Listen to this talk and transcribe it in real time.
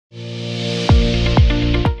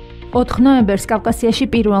4 ნოემბერს კავკასიაში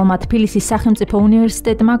პირველმა თბილისის სახელმწიფო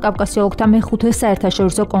უნივერსიტეტმა კავკასიოლოგთა მეხუთე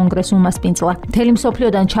საერთაშორისო კონგრესი უმასპინძლა. მთელი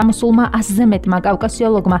მსოფლიოდან ჩამოსულმა 100-ზე მეტმა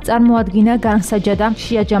კავკასიოლოგმა წარმოადგინა განსაჯადა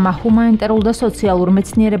შეაჯამა ჰუმანიტარულ და სოციალურ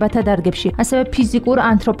მეცნიერებათა დარგებში, ასევე ფიზიკურ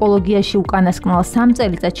ანთროპოლოგიაში უკანასკნელ 3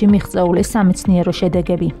 წელიწადში მიღწეული სამეცნიერო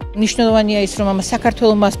შედეგები. მნიშვნელოვანია ის, რომ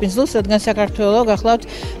საქართველოს მასპინძლობს, რადგან საქართველოს გახლავთ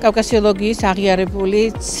კავკასიოლოგიის აღიარებული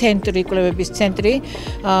ცენტრი, კვლევების ცენტრი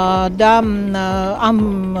და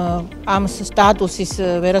ამ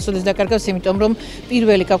სტატუსის ვერასოდეს დაკარგავს, იმიტომ რომ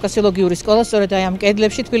პირველი კავკასიოლოგიური სკოლა სწორედ აი ამ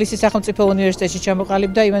კედლებში თბილისის სახელმწიფო უნივერსიტეტში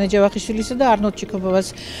ჩამოყალიბდა ივანე ჯავახიშვილისა და არნოლდ ჩიქობოვას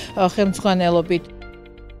ხელმძღვანელობით.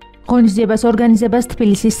 ღონისძიებას ორგანიზებას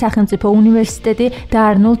თბილისის სახელმწიფო უნივერსიტეტი და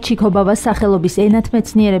არნოლდ ჩიქობოვას სახელობის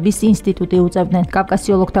ენათმეცნიერების ინსტიტუტი უწევდნენ.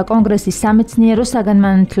 კავკასიოლოგთა კონგრესის სამეცნიერო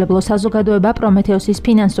საგანმანათლებლო საზოგადოება პრომეთეოსის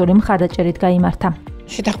ფინანსური მხარდაჭერით გაიმართა.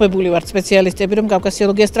 შეთანხმებული ვართ სპეციალისტები, რომ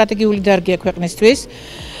კავკასიოლოგია სტრატეგიული დარგია ქვეყნისთვის.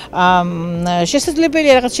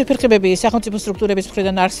 შესაძლებელია რაღაც შეფერხებები სახელმწიფო სტრუქტურების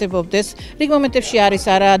მხრიდან არსებობდეს. რიგ მომენტებში არის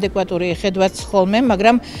არაადეკვატური ხედვაც ხოლმე,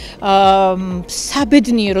 მაგრამ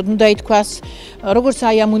საბედნიეროდ უნდა ითქვას, როგორც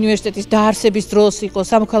აი ამ უნივერსიტეტის დაარსების დროს იყო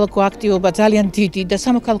სამოქალაქო აქტივობა ძალიან დიდი და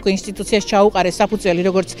სამოქალაქო ინსტიტუციას ჩაუყარეს საფუძველი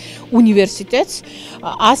როგორც უნივერსიტეტს,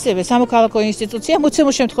 ასევე სამოქალაქო ინსტიტუცია,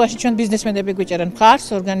 მოცემულ შემთხვევაში ჩვენ ბიზნესმენები გვიჭერენ მხარს,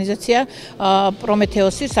 ორგანიზაცია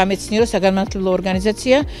პრომეთეოსის სამეცნიერო საგანმანათლებლო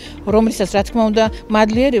ორგანიზაცია, რომლისას რა თქმა უნდა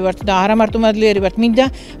მადლიერი ვართ და არა მარტო მადლიერი ვართ, მინდა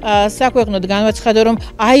საქვეყნოდ განვაცხადო, რომ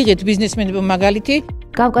აიღეთ ბიზნესმენებმა მაგალითი.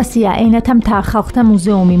 კავკასია ენათა მთა ხალხთა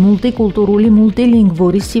მუზეუმი, მულტიკულტურული,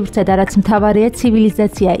 მულტილინგვური სივრცე და რაც მთავარია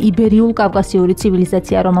ცივილიზაცია, იბერიულ კავკასიური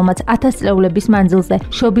ცივილიზაცია, რომელმაც 1000 წლეულების მანძილზე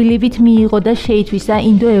შობილივით მიიღო და შეითვისა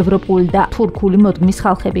ინდოევროპული და თურქული მოდგმის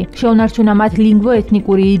ხალხები. შეუნარჩუნა მათ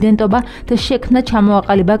ლინგვო-ეთნიკური იდენტობა და შექმნა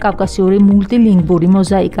ჩამოაყალიბა კავკასიური მულტილინგვური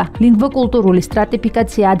მოზაიკა. ლინგვო-კულტურული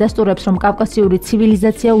სტრატიფიკაცია ადასტურებს, რომ კავკასიური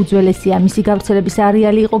ცივილიზაცია უძველესია, მისი გავრცელების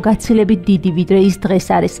არეალი იყო გაცილებით დიდი, ვიდრე ის დღეს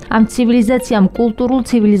არის. ამ ცივილიზაციამ კულტურულ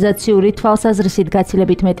ცივილიზაციური თვალსაზრისით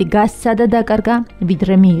გაცილებით მეტი გასცა და დაკარგა,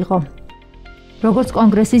 ვიდრე მიიღო. როგორც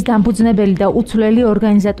კონგრესის დამფუძნებელი და უცვლელი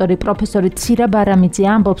ორგანიზატორი პროფესორი ცირა ბარამიძე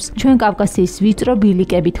ამბობს, ჩვენ კავკასიის ვიწრო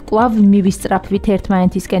ბილიკებით კვლავ მივისწრაფვით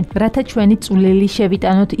ერთმანეთისკენ, რათა ჩვენი წვლილი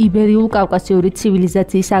შევიტანოთ იბერიულ კავკასიური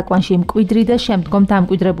ცივილიზაციის აკვანში მკვიდრი და შემდგომ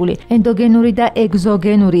დამკვიდრებული ენდოგენური და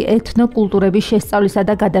ეგზოგენური ეთნოკულტურების შესწავლისა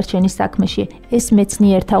და გადარჩენის საქმეში. ეს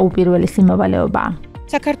მეცნიერთა უპირველესი მოვალეობაა.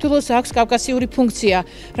 საქართველოს აქვს კავკასიური ფუნქცია.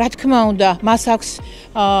 რა თქმა უნდა, მას აქვს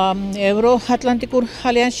ევროატლანტიკურ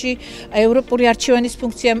ალიანსში ევროპული არჩევანის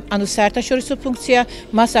ფუნქცია, ანუ საერთაშორისო ფუნქცია,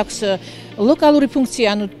 მას აქვს ლოკალური ფუნქცია,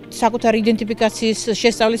 ანუ საკუთარი იდენტიფიკაციის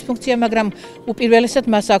შესწავლის ფუნქცია, მაგრამ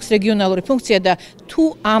უპირველესად მას აქვს რეგიონალური ფუნქცია და თუ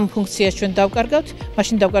ამ ფუნქციას ჩვენ დავკარგავთ,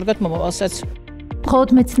 მაშინ დავკარგავთ მომავალსაც. მხოლოდ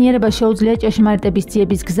მეცნიერება შეუძლია ჭეშმარიტების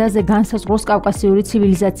ძიების გზაზე განსაზღვროს კავკასიური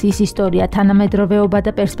ცივილიზაციის ისტორია, თანამედროვეობა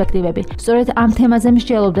და პერსპექტივები. სწორედ ამ თემაზე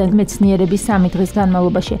მსჯელობდნენ მეცნიერები 3 დღის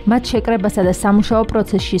განმავლობაში. მათ შეკრებასა და სამუშაო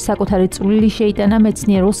პროცესში საკუთარი წვლილი შეიტანა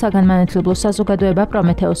მეცნიერულ საგანმანათლებლო საზოგადოება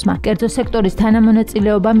პრომეთეოსმა. კერძო სექტორის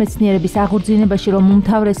თანამონაწილეობა მეცნიერების აღორძინებაში, რომ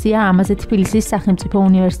უმთავრესია, ამაზე თბილისის სახელმწიფო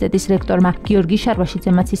უნივერსიტეტის რექტორმა გიორგი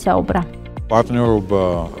შარვაშიძემაც ისაუბრა. პარტნიორობა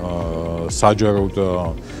საჯარო და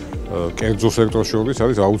კერძო სექტორს შორის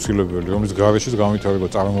არის აუცილებელი, რომლის გარეშეც განვითარება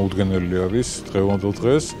წარმოუდგენელი არის დღევანდელ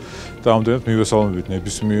დღეს და ამდენად მივესალმებით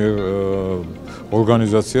ნებისმიერ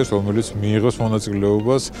ორგანიზაციას, რომელიც მიიღოს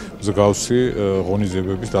მონაწილეობას მსგავსი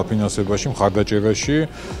ღონისძიებების დაფინანსებაში, მხარდაჭერაში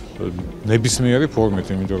ნებისმიერი ფორმით,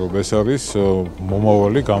 იმიტომ რომ ეს არის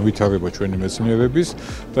მომავალი განვითარება ჩვენი მეცნიერების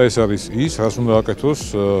და ეს არის ის, რაც უნდა აკეთოს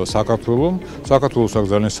საქართველოს. საქართველოს აქვს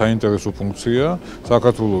ძალიან საინტერესო ფუნქცია.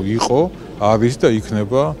 საქართველოს იყო, არის და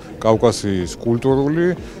იქნება კავკასიის კულტურული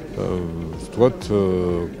ვთქვათ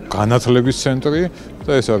განათლების ცენტრი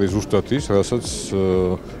და ეს არის ზუსტად ის, რასაც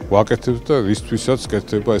ვაკეთებთ და რისთვისაც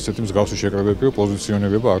კეთდება ესეთი მსგავსი შეკრებები, რომ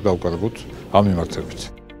პოზიციონირება არ დავკარგოთ ამ მიმართებით.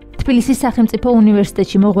 თბილისის სახელმწიფო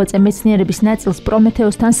უნივერსიტეტში მოღვაწე მეცნიერების ნაწილს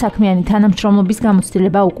პრომეთეოსთან საქმიანი თანამშრომლობის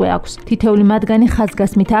გამოცდილება უკვე აქვს. თითეული მათგანი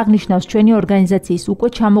ხაზგასმით აღნიშნავს ჩვენი ორგანიზაციის უკვე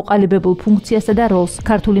ჩამოყალიბებულ ფუნქციასა და როლს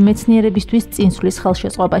ქართული მეცნიერებისთვის წინსვლის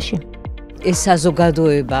ხელშეწყობაში. ეს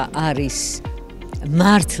საზოგადოება არის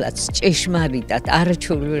მართლაც ჭეშმარიტად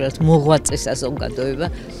არაჩვეულებრივად მოღვაწე საზოგადოება,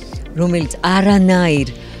 რომელიც არანაირ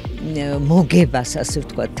მოგებას, ასე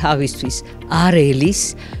ვთქვათ, თავისთვის არ ელის,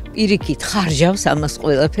 პირიქით ხარჯავს ამას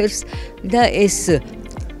ყველაფერს და ეს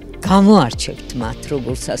გამოარჩევთ მათ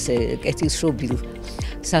როგორც ასე კეთილშობილ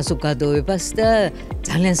საზოგადოებას და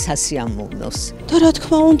ძალიან სასიამოვნოს. და რა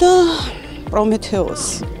თქმა უნდა,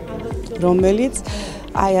 პრომეთეოსი, რომელიც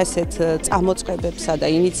აი ასეთ წამოწყებებსა და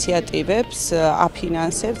ინიციატივებს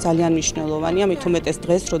აფინანსებს ძალიან მნიშვნელოვანია, მით უმეტეს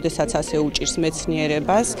დღეს, როდესაც ასე უჭირს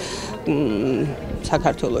მეცნიერებას,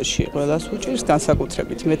 საქართველოში ყველას უჭირს,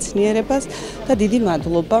 განსაკუთრებით მეცნიერებას და დიდი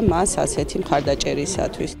მადლობა მას ასეთი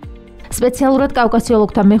მხარდაჭერისათვის. სპეციალურად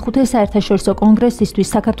კავკასიოლოგთა მეხუთე საერთაშორისო კონგრესისთვის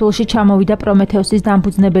საქართველოში ჩამოვიდა პრომეთეოსის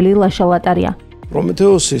დამფუძნებელი ლაშა ლატარია.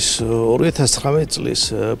 პრომეთეოსის 2019 წლის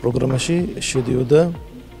პროგრამაში შედიოდა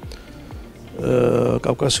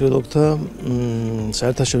კავკასიოლოგთა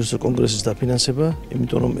საერთაშორისო კონგრესის დაფინანსება,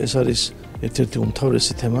 იმიტომ რომ ეს არის ერთ-ერთი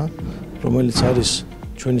უმთავრესი თემა, რომელიც არის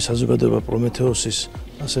ჩვენი საზოგადოება პრომეთეოსის,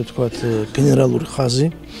 ასე ვთქვათ, გენერალური ხაზი,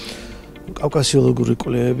 კავკასიოლოგური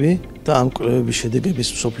კვლევები და ამ კვლევების შედეგების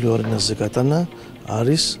მსოფლიო არენაზე გატანა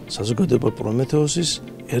არის საზოგადოება პრომეთეოსის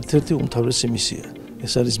ერთ-ერთი უმთავრესი მისია.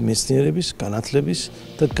 ეს არის მეცნიერების, განათლების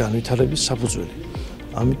და განვითარების საფუძველი.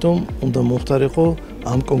 ამიტომ უნდა მოხდარიყო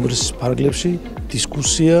ამ კონგრესის ფარგლებში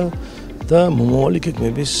დისკუსია და მომავალი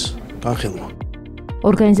გეგმების განხილვა.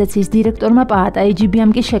 ორგანიზაციის დირექტორმა პაატა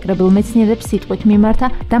ეჯიბიამ კი შეკრებილ მეცნიერებს სიტყვით მიმართა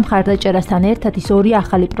და მხარდაჭერასთან ერთად ის ორი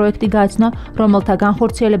ახალი პროექტი გააცნო, რომელთა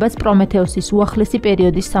განხორციელებაც პრომეთეოსის უახლესი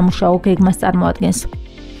პერიოდის სამუშაო გეგმას წარმოადგენს.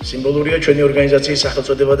 სიმბოლურია ჩვენი ორგანიზაციის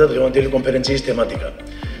სახელწოდება და დღევანდელი კონფერენციის თემატიკა.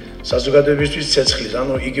 საზოგადოებისთვის ცეცხლის,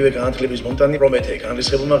 ანუ იგივე განათლების მომტანი პრომეთე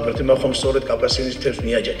განრისხებულმა ღმერთებმა ხომ სწორედ კავკასიონის თემს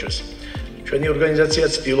მიაჯაჭვეს. ჩვენი ორგანიზაცია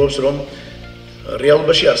ცდილობს, რომ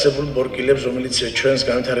რეალობაში არსებულ ბორკილებს, რომელიც ჩვენს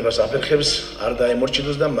განვითარებას აფერხებს, არ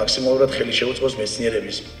დაემორჩილოს და მაქსიმალურად ხელი შეუწყოს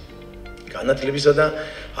მეცნიერების, განათლებისა და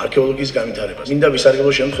არქეოლოგიის განვითარებას. მინდა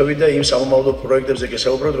ვისარგებლო შემთხვევით და იმ სამომავლო პროექტებზე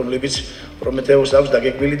გესაუბროთ, რომლებიც პრომეთეოს აქვს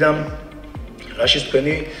დაგეგმილი და რაშიც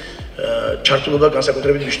თქვენი ჩართულობა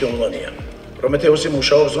განსაკუთრებით მნიშვნელოვანია. პრომეთეოსი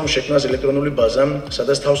მუშაობს, რომ შექმნას ელექტრონული ბაზა,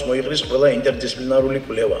 სადაც თავს მოიყრის ყველა ინტერდისციპლინარული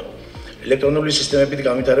კვლევა. ელექტრონული სისტემებით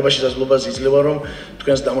განვითარება შესაძლებლობას იძლევა, რომ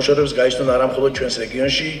თქვენს დამუშავებებს გაიცნონ არა მხოლოდ ჩვენს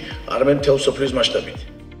რეგიონში, არამედ მთელ მსოფლიოს მასშტაბით.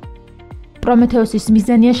 პრომეთეოსის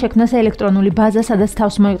მიზანია შექმნას ელექტრონული ბაზა, სადაც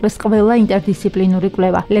თავს მოიყრის ყველა ინტერდისციპლინური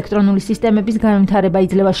კვლევა. ელექტრონული სისტემების განვითარება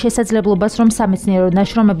იძლევა შესაძლებლობას, რომ სამეცნიერო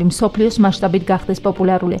ნაშრომები მსოფლიოს მასშტაბით გახდეს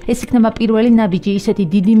პოპულარული. ეს იქნება პირველი ნაბიჯი ისეთი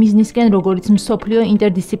დიდი მიზნისკენ, როგორც მსოფლიო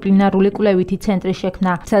ინტერდისციპლინარული კვლევითი ცენტრის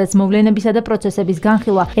შექმნა, სადაც მოვლენებისა და პროცესების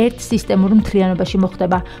განხილვა ერთ სისტემურ მთლიანობაში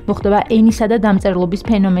მოხდება. მოხდება ენისა და დამწერლობის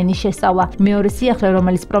ფენომენის შესწავლა. მეორე სიახლე,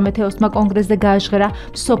 რომელიც პრომეთეოსმა კონგრესზე გააჟღერა,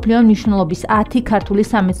 მსოფლიო მნიშვნელობის 10 ქართული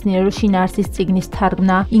სამეცნიერო შინაარსის წიგნის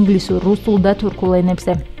თარგმნა ინგლისურ, რუსულ და თურქულ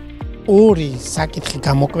ენებზე. ორი საკითხი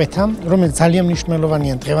გამოკვეთა, რომელიც ძალიან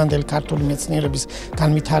მნიშვნელოვანია დღევანდელი ქართული მეცნიერების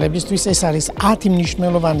განვითარებისთვის. ეს არის 10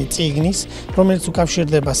 მნიშვნელოვანი წიგნის, რომელიც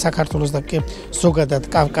უკავშირდება საქართველოს და ზოგადად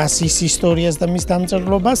კავკასიის ისტორიას და მის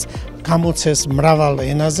დამწერლობას, გამოცეს მრავალ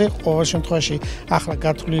ენაზე, ყოველ შემთხვევაში ახლა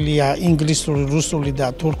გათვლილია ინგლისური, რუსული და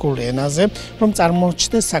თურქული ენაზე, რომ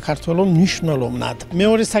წარმოჩნდეს საქართველოს მნიშვნელოვნად.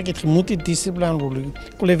 მეორე საკითხი მულტიდისციპლინარული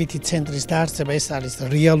კვლევითი ცენტრის დაარსება, ეს არის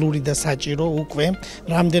რეალური და საჭირო უკვე,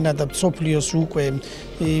 რამდენადაც მსოფლიოს უკვე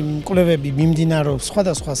კვლევები მიმდინარეობს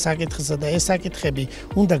სხვადასხვა საკითხზე და ეს საკითხები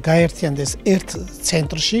უნდა გაერთიანდეს ერთ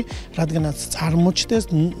ცენტრში, რადგანაც წარმოჩნდეს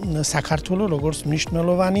საქართველოს როგორც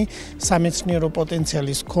მნიშვნელოვანი სამეცნიერო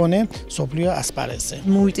პოტენციალის მქონე მსოფლიო ასპარეზზე.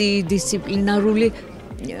 მულტიდისციპლინარული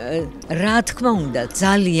რა თქმა უნდა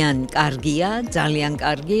ძალიან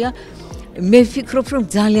კარგია. მე ვფიქრობ, რომ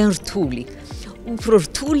ძალიან რთული. უფრო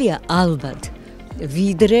რთულია ალბათ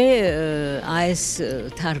ვიდრე ეს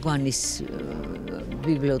თარგვანის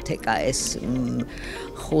ბიბლიოთეკა ეს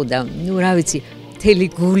ხო და ნუ რა ვიცი მთელი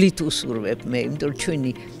გულით უსურვებ მე, იმიტომ რომ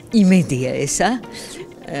ჩვენი იმედია ესა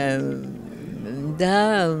და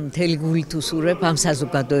მთელი გულით უსურვებ ამ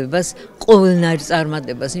საზოგადოებას ყოველნაირ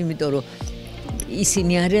წარმატებას, იმიტომ რომ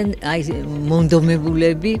ისინი არიან აი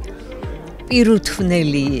მონდომებულები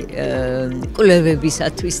პირუთვნელი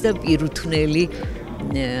კვლევებისათვის და პირუთვნელი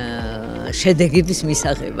შედეგების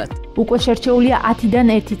მისაღებად. უკვე შერჩეულია 10-დან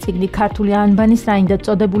 1 წიგნი ქართული ანბანის რაინდად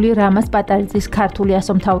წოდებული რამაზ პატარიძის ქართული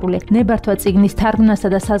ასომთავრული. ნებართვა წიგნის თარგმნასა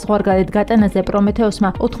და საზღვარგარეთ გატანაზე პრომეთეოსმა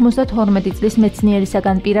 92 წლის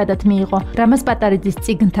მეცნიერისაგან პირადად მიიღო. რამაზ პატარიძის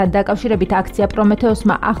წიგნთან დაკავშირებით აქცია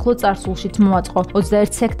პრომეთეოსმა ახლო წარსულშიც მოაწყო.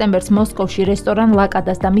 21 სექტემბერს მოსკოვში რესტორან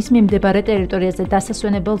ლაკადას და მის მიმდებარე ტერიტორიაზე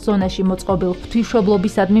დასასვენებელ ზონაში მოწყობილ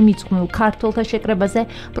ღვთისმშობლობისადმი მიძღვნილ ქართველთა შეკრებაზე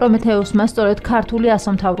პრომეთეოსმა სწორედ ქართული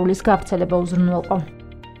ასომთავრულის გავრცელება უზრუნველყო.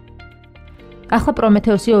 ახლა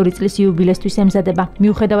პრომეთეოსი 2 წლის იუბილესთვის ემზადება.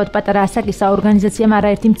 მიუხედავად პატარა ასაკისა, ორგანიზაციამ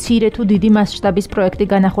არაერთი მცირე თუ დიდი მასშტაბის პროექტი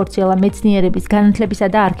განახორციელა მეცნიერების, განათლებისა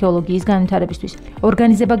და არქეოლოგიის განვითარებისთვის.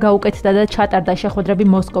 ორგანიზება გაუკეთდა და ჩატარდა შეხვედრები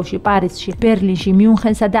მოსკოვში, პარიზში, ბერლინში,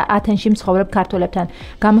 მიუნხენსა და ათენში მცხოვრებ ქართველებთან.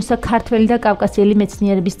 გამოსცა ქართველი და კავკასიელი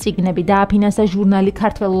მეცნიერების წიგნები, დააფინანსა ჟურნალი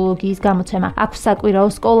ქართველოლოგიის გამოცემა. აქვს საკვირაო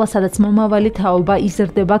სკოლა, სადაც მომავალი თაობა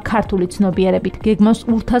იზრდება ქართული ცნობიერებით. გეგმავს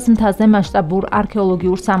ურთას მთაზე მასშტაბურ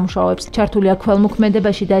არქეოლოგიურ სამუშაოებს. ჩართულია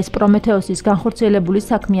ქველმოქმედებაში და ეს პრომეთეოსის განხორციელებული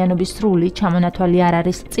საქმიანობის სრული ჩამონათვალი არ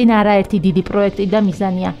არის. წინა არაერთი დიდი პროექტი და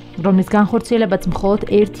მიზანია, რომლის განხორციელებაც მხოლოდ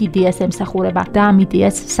ერთ იდეას ემსახურება და ამ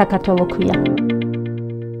იდეას საქართველო ქვია.